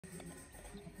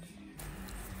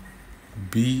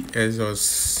B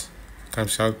exhaust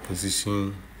camshaft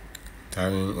position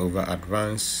timing over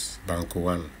advanced bank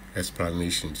 1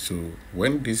 explanation. So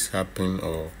when this happen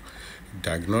or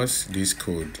diagnose this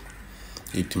code,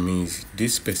 it means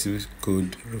this specific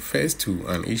code refers to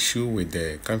an issue with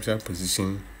the camshaft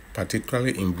position,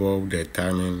 particularly involve the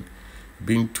timing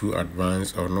being too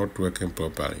advanced or not working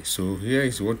properly. So here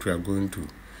is what we are going to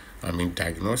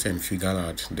diagnose and figure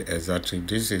out the exact.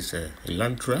 This is a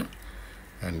Elantra,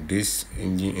 and this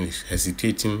engine is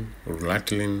hesitating,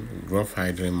 rattling, rough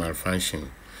idling, malfunction,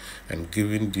 and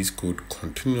giving this code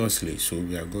continuously. So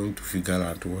we are going to figure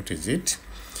out what is it.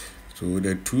 So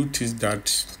the truth is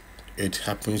that it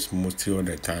happens mostly all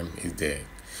the time is the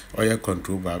oil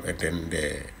control valve, and then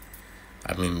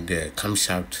the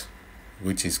camshaft,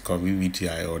 which is called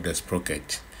VVTI, or the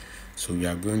sprocket. So we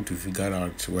are going to figure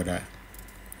out whether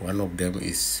one of them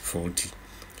is faulty.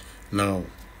 Now,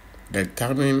 the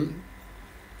timing,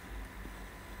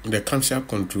 the camshaft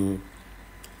control,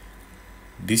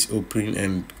 this opening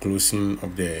and closing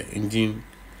of the engine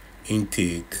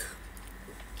intake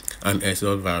and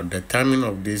exhaust valve, the timing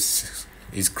of this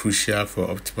is crucial for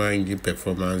optimal engine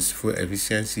performance, fuel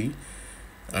efficiency,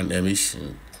 and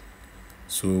emission.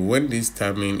 So when this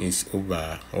timing is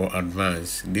over or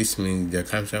advanced, this means the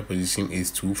camshaft position is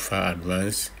too far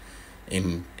advanced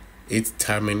in its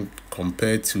timing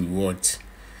compared to what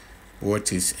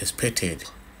is expected.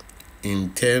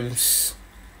 In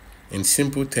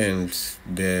simple terms,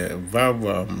 the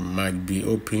valve might be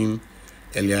open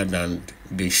earlier than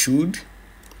they should,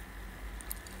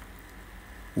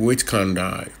 which can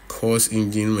cause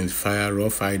engine misfire,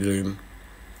 rough idling,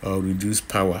 or reduce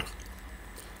power.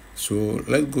 So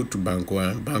let's go to bank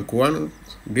 1. Bank 1,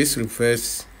 this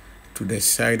refers to the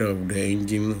side of the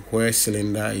engine where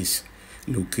cylinder is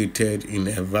located in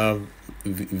a valve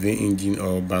V engine,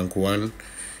 or bank 1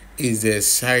 is the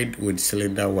side with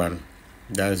cylinder 1.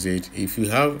 That's it. If you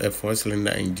have a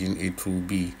 4-cylinder engine, it will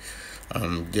be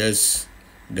just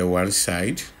the one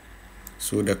side.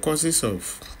 So the causes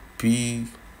of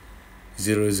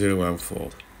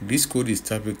P0014, this code is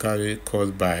typically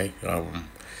caused by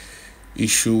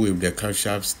issue with the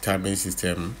camshaft timing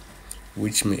system,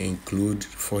 which may include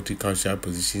faulty camshaft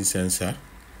position sensor.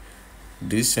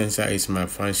 This sensor is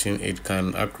malfunctioning. It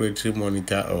can accurately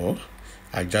monitor or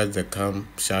adjust the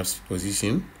camshaft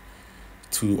position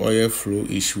to oil flow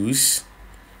issues.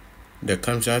 The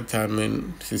camshaft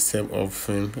timing system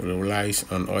often relies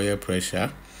on oil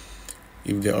pressure.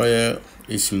 If the oil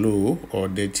is low or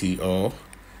dirty, or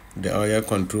the oil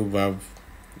control valve,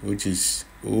 which is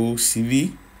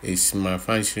OCV, is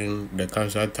malfunctioning, the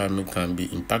camshaft timing can be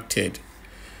impacted.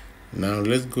 Now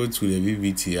let's go to the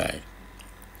VVTI.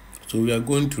 So we are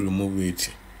going to remove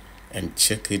it and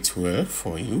check it well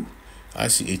for you.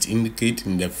 As it indicates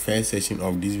in the first section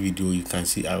of this video, you can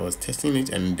see I was testing it,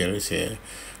 and there is a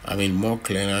more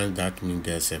clearance. That means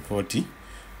there's a faulty.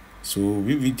 So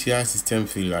VVTI system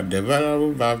failure. The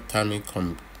variable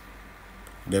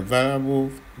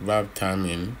valve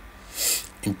timing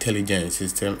intelligence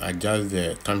system adjusts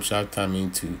the camshaft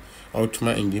timing to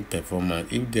optimal engine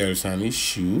performance. If there is an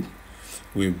issue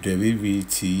with the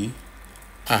VVTI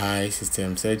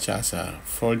system, such as a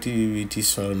faulty VVT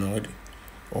solenoid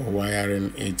or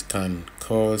wiring, it can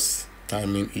cause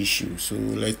timing issues. So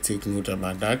let's take note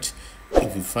about that.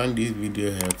 If you find this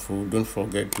video helpful, don't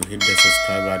forget to hit the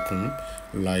subscribe button,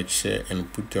 like, share,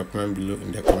 and put your comment below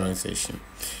in the comment section.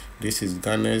 This is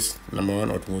Ghana's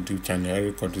 #1 automotive channel,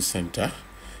 Eric Control Center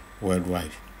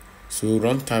worldwide. So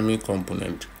run timing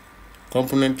component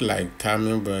like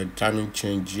timing belt, timing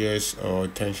change gears, or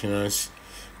tensioners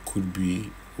could be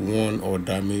worn or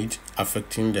damaged,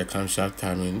 affecting the camshaft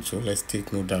timing. So let's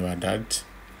take note about that.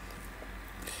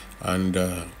 And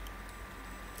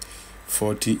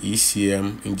faulty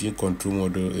ECM, engine control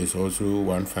module, is also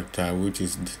one factor which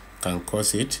can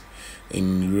cause it.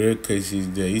 In rare cases,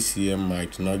 the ECM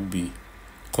might not be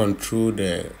control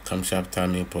the camshaft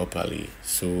timing properly,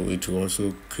 so it will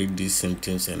also create these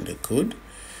symptoms in the code.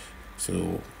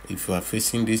 So if you are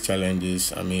facing these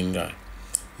challenges,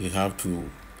 you have to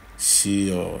see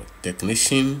your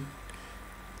technician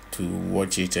to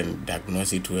watch it and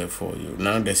diagnose it well for you.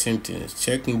 Now the symptoms: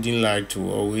 check engine light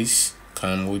to always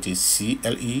come, which is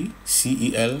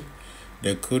CEL.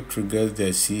 The code triggers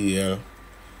the CEL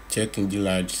check engine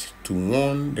light to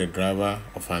warn the driver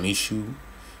of an issue: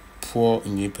 poor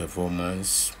engine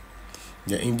performance.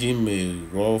 The engine may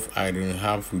rough idle,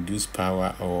 have reduced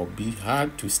power, or be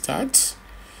hard to start,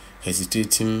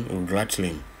 hesitating, or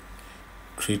rattling,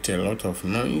 create a lot of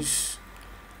noise,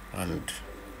 and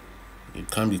it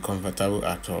can't be comfortable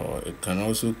at all. It can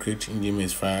also create engine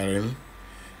misfiring,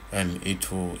 and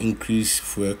it will increase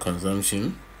fuel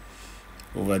consumption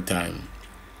over time.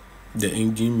 The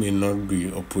engine may not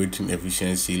be operating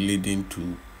efficiency, leading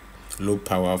to low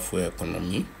power fuel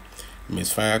economy.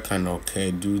 Misfire can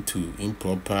occur due to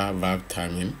improper valve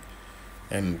timing,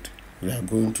 and we are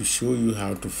going to show you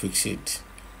how to fix it.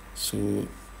 So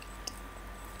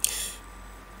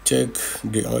check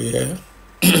the oil,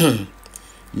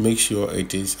 make sure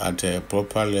it is at a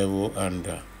proper level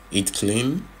and it's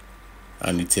clean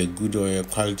and it's a good oil,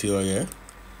 quality oil.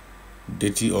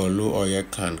 Dirty or low oil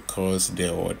can cause the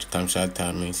camshaft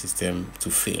timing system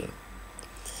to fail.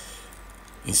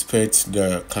 Inspect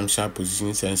the camshaft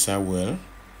position sensor well.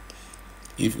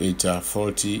 If it's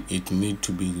faulty, it needs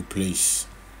to be replaced.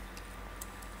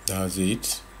 That's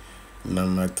it.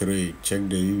 Number 3, check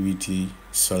the VVT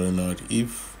solenoid.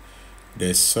 If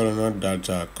the solenoid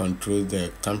that controls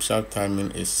the camshaft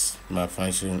timing is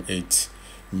malfunctioning, it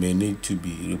may need to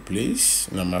be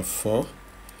replaced. Number 4,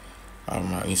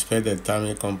 inspect the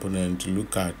timing component.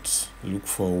 Look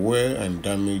for wear and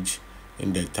damage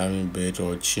in the timing belt,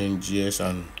 or change gears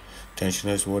and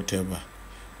tensioners, whatever,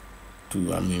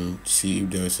 to see if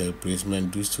there is a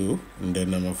replacement. Do so. And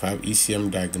then number 5,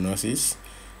 ECM diagnosis.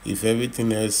 If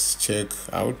everything else check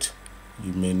out,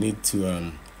 you may need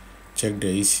to check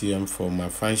the ECM for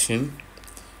malfunction.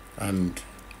 And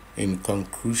in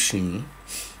conclusion,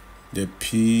 the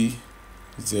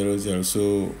P00.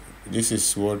 So this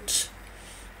is what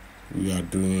we are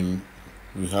doing.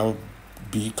 We have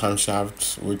B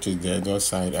camshaft, which is the other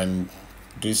side, and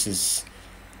this is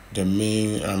the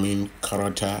main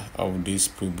character of this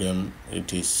problem.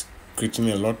 It is creating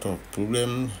a lot of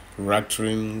problem,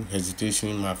 rattling,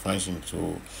 hesitation, malfunction.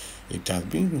 So it has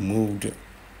been removed,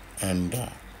 and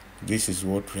this is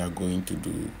what we are going to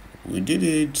do. We did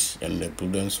it and the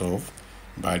problem solved,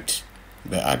 but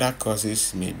the other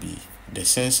causes may be the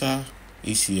sensor,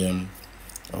 ECM,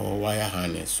 or wire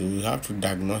harness. So you have to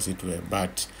diagnose it well,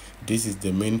 but this is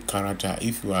the main character.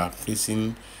 If you are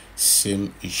facing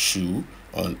same issue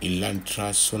on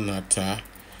Elantra, Sonata,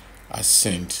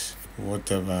 Ascent,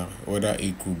 whatever, whether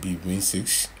it could be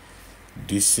Win6,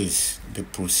 this is the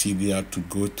procedure to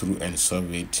go through and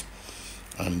solve it.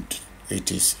 And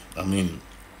it is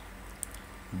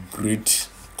great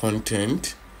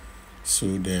content.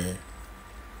 So the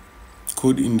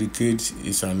code indicates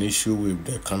is an issue with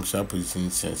the camshaft position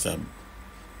sensor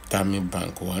timing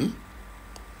bank 1,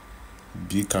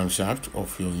 B camshaft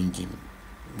of your engine.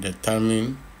 The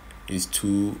timing is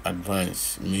too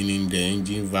advanced, meaning the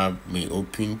engine valve may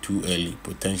open too early,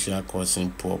 potential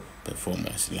causing poor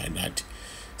performance, like that.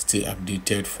 Stay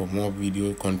updated for more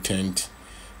video content.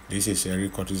 This is a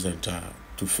Recording Center.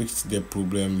 To fix the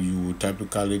problem, you will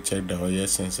typically check the oil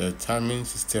sensor, timing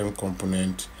system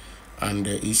component, and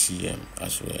the ECM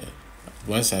as well.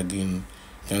 Once again,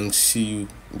 thanks. See you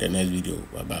in the next video.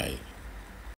 Bye bye.